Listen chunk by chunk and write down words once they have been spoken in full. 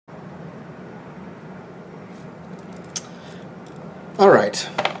Alright,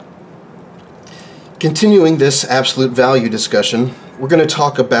 continuing this absolute value discussion, we're going to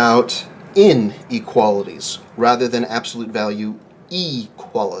talk about inequalities rather than absolute value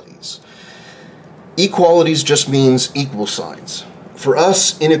equalities. Equalities just means equal signs. For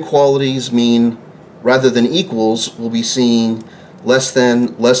us, inequalities mean rather than equals, we'll be seeing less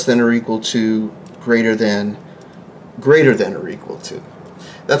than or equal to, greater than or equal to.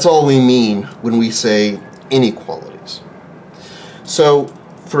 That's all we mean when we say inequalities. So,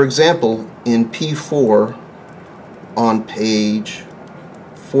 for example, in P.4 on page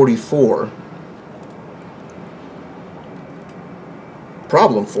 44,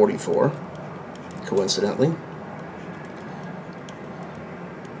 problem 44, coincidentally,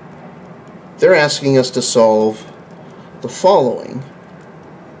 they're asking us to solve the following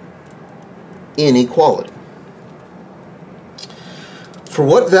inequality. For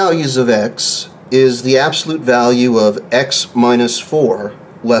what values of x is the absolute value of x minus 4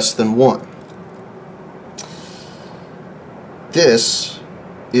 less than 1? This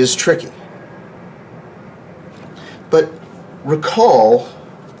is tricky. But recall,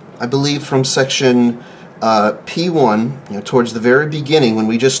 I believe from section P1, towards the very beginning when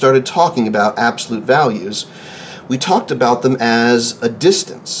we just started talking about absolute values, we talked about them as a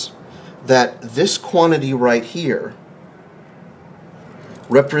distance, that this quantity right here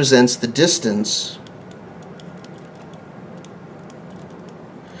represents the distance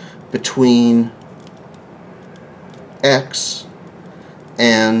between x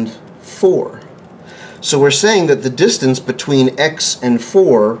and 4. So we're saying that the distance between x and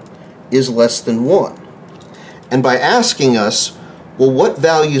 4 is less than 1. And by asking us, well, what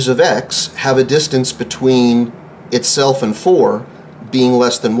values of x have a distance between itself and 4 being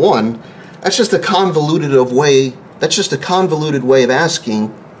less than 1, that's just a convoluted way of asking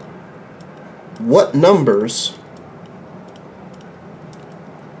what numbers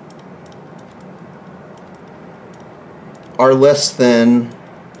are less than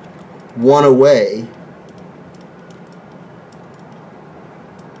 1 away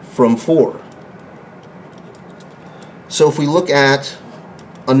from 4. So if we look at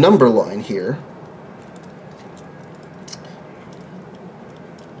a number line here,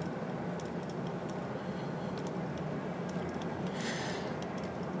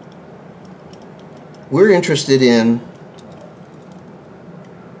 we're interested in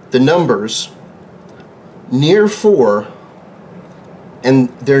the numbers near 4, and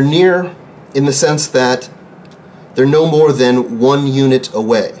they're near in the sense that they're no more than 1 unit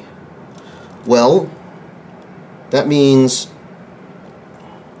away. Well, that means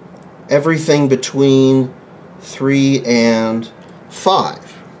everything between 3 and 5.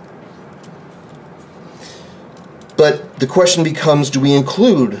 But the question becomes, do we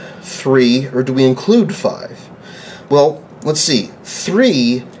include 3 or do we include 5? Well, let's see.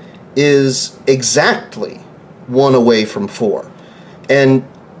 3 is exactly 1 away from 4. And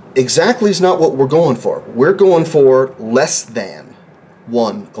exactly is not what we're going for. We're going for less than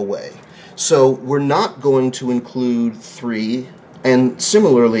 1 away. So we're not going to include 3, and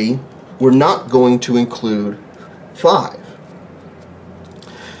similarly, we're not going to include 5.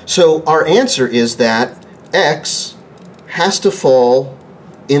 So our answer is that x has to fall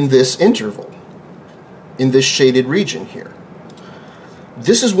in this interval, in this shaded region here.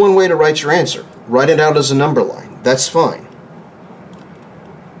 This is one way to write your answer. Write it out as a number line. That's fine.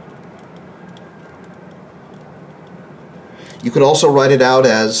 You could also write it out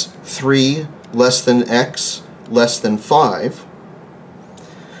as 3 less than x less than 5.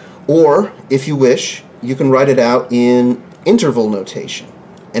 Or, if you wish, you can write it out in interval notation.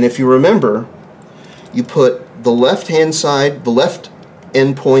 And if you remember, you put the left-hand side, the left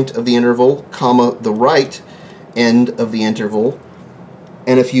end point of the interval, comma, the right end of the interval.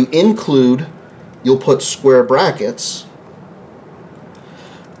 And if you include, you'll put square brackets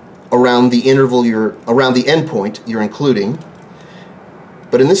around the interval around the endpoint you're including.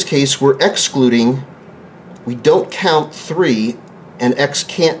 But in this case, we're excluding, we don't count 3, and x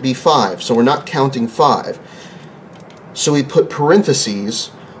can't be 5, so we're not counting 5. So we put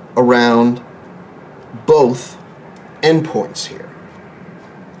parentheses around both endpoints here.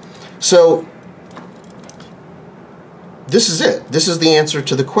 So this is it. This is the answer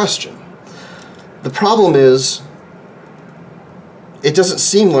to the question. The problem is, it doesn't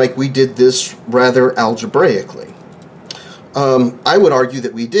seem like we did this rather algebraically. I would argue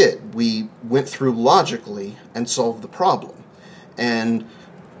that we did. We went through logically and solved the problem. And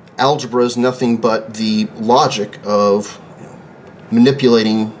algebra is nothing but the logic of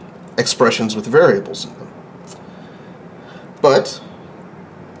manipulating expressions with variables in them. But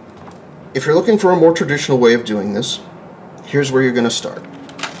if you're looking for a more traditional way of doing this, here's where you're going to start.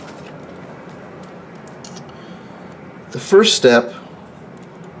 The first step,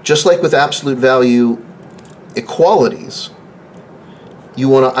 just like with absolute value equalities, you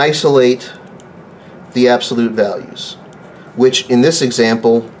want to isolate the absolute values, which in this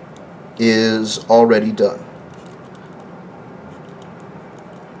example is already done.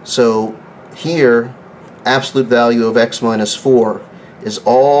 So here, absolute value of x minus 4 is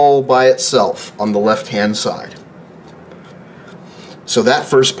all by itself on the left-hand side. So that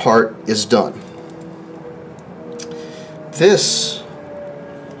first part is done. This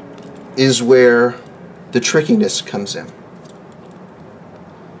is where the trickiness comes in.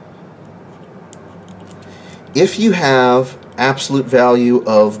 If you have absolute value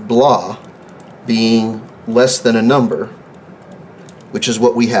of blah being less than a number, which is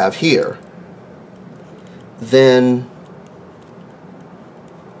what we have here, then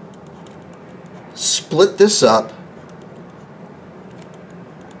split this up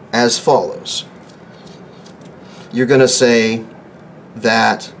as follows. You're going to say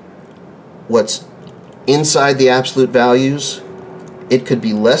that what's inside the absolute values, it could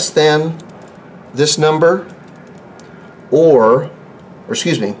be less than this number, or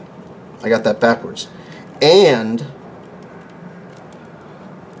excuse me, I got that backwards, and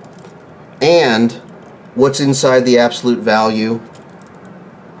what's inside the absolute value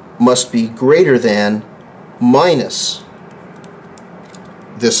must be greater than minus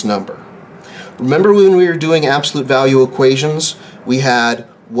this number. Remember when we were doing absolute value equations, we had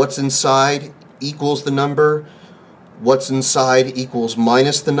what's inside equals the number, what's inside equals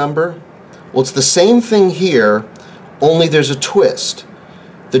minus the number? Well, it's the same thing here, only there's a twist.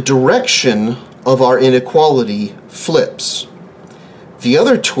 The direction of our inequality flips. The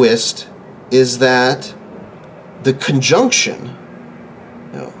other twist is that the conjunction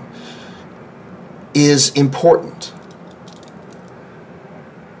is important,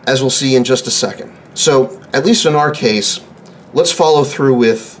 as we'll see in just a second. So, at least in our case, let's follow through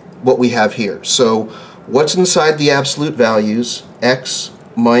with what we have here. So, what's inside the absolute values? X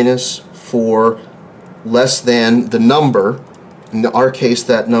minus 4 less than the number. In our case,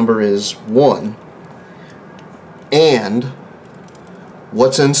 that number is 1. And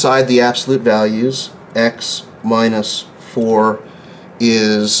what's inside the absolute values? X minus 4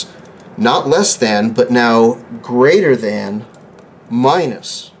 is not less than, but now greater than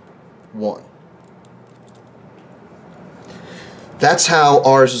minus 1. That's how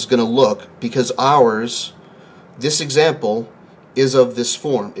ours is going to look, because ours, this example, is of this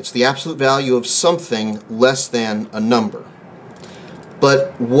form. It's the absolute value of something less than a number.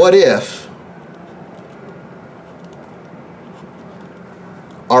 But what if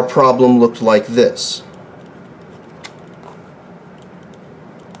our problem looked like this?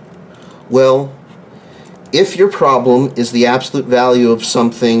 Well, if your problem is the absolute value of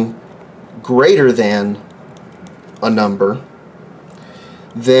something greater than a number,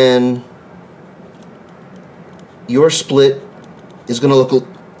 then your split is going to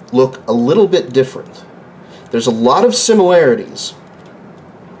look a little bit different. There's a lot of similarities,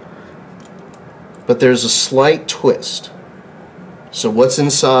 but there's a slight twist. So what's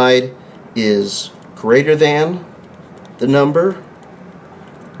inside is greater than the number,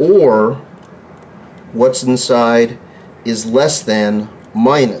 or what's inside is less than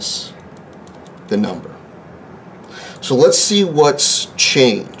minus the number. So let's see what's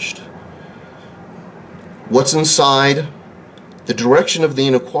changed. What's inside? The direction of the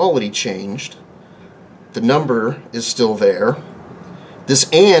inequality changed. The number is still there. This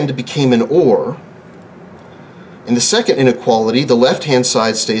and became an or. In the second inequality, the left-hand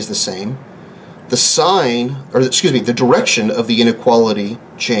side stays the same. The sign, or excuse me, the direction of the inequality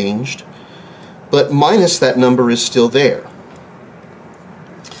changed, but minus that number is still there.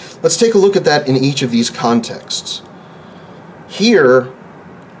 Let's take a look at that in each of these contexts. Here,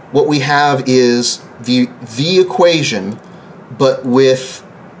 what we have is the equation, but with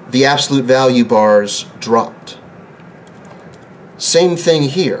the absolute value bars dropped. Same thing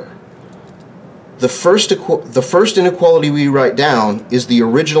here. The first inequality we write down is the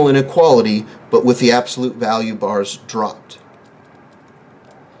original inequality, but with the absolute value bars dropped.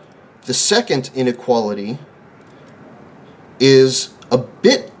 The second inequality is a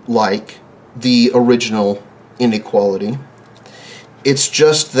bit like the original inequality. It's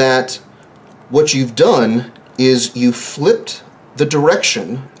just that what you've done is you flipped the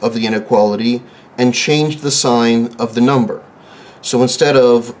direction of the inequality and changed the sign of the number. So instead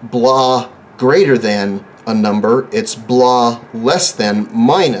of blah greater than a number, it's blah less than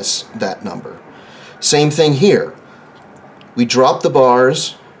minus that number. Same thing here. We drop the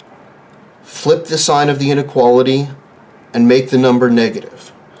bars, flip the sign of the inequality, and make the number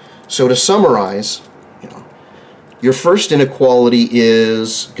negative. So to summarize, your first inequality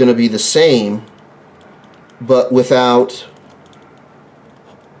is going to be the same, but without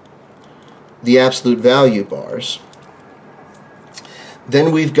the absolute value bars.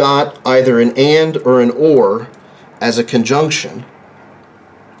 Then we've got either an and or an or as a conjunction.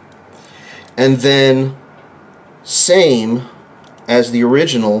 And then same as the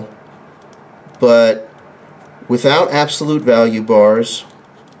original, but without absolute value bars,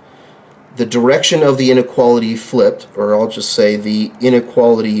 the direction of the inequality flipped, or I'll just say the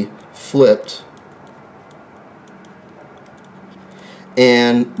inequality flipped,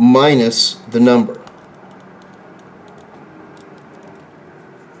 and minus the number.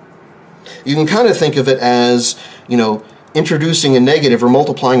 You can kind of think of it as, introducing a negative or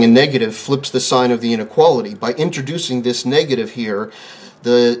multiplying a negative flips the sign of the inequality. By introducing this negative here,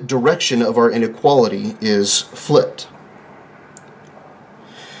 the direction of our inequality is flipped.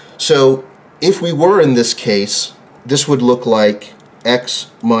 So if we were in this case, this would look like x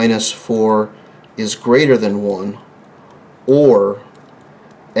minus 4 is greater than 1, or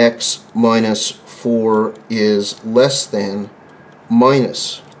x minus 4 is less than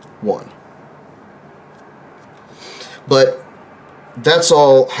minus 1. But that's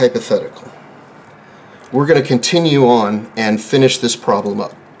all hypothetical. We're going to continue on and finish this problem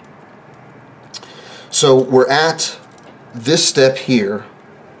up. So we're at this step here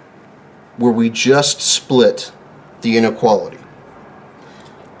where we just split the inequality.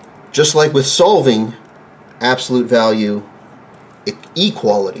 Just like with solving absolute value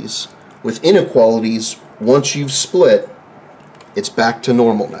equalities, with inequalities, once you've split, it's back to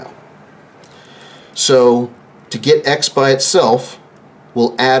normal now. So to get x by itself,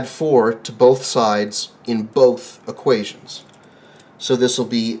 we'll add 4 to both sides in both equations. So this will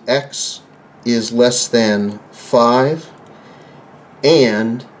be x is less than 5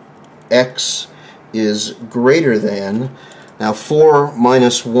 and x is greater than, now 4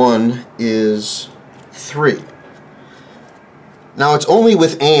 minus 1 is 3. Now it's only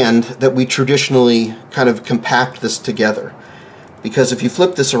with and that we traditionally kind of compact this together, because if you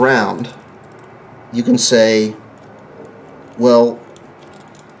flip this around, you can say, well,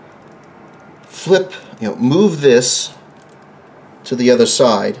 move this to the other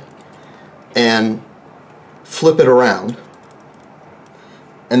side and flip it around,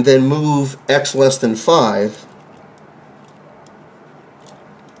 and then move x less than 5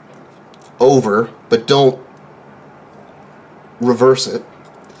 over, but don't reverse it.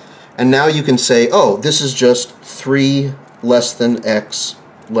 And now you can say, oh, this is just 3 less than x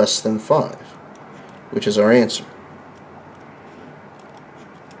less than 5, which is our answer.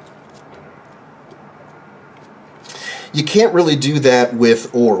 You can't really do that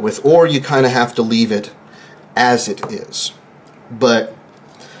with or. With or, you kind of have to leave it as it is. But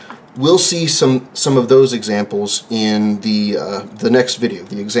we'll see some of those examples in the next video,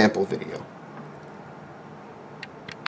 the example video.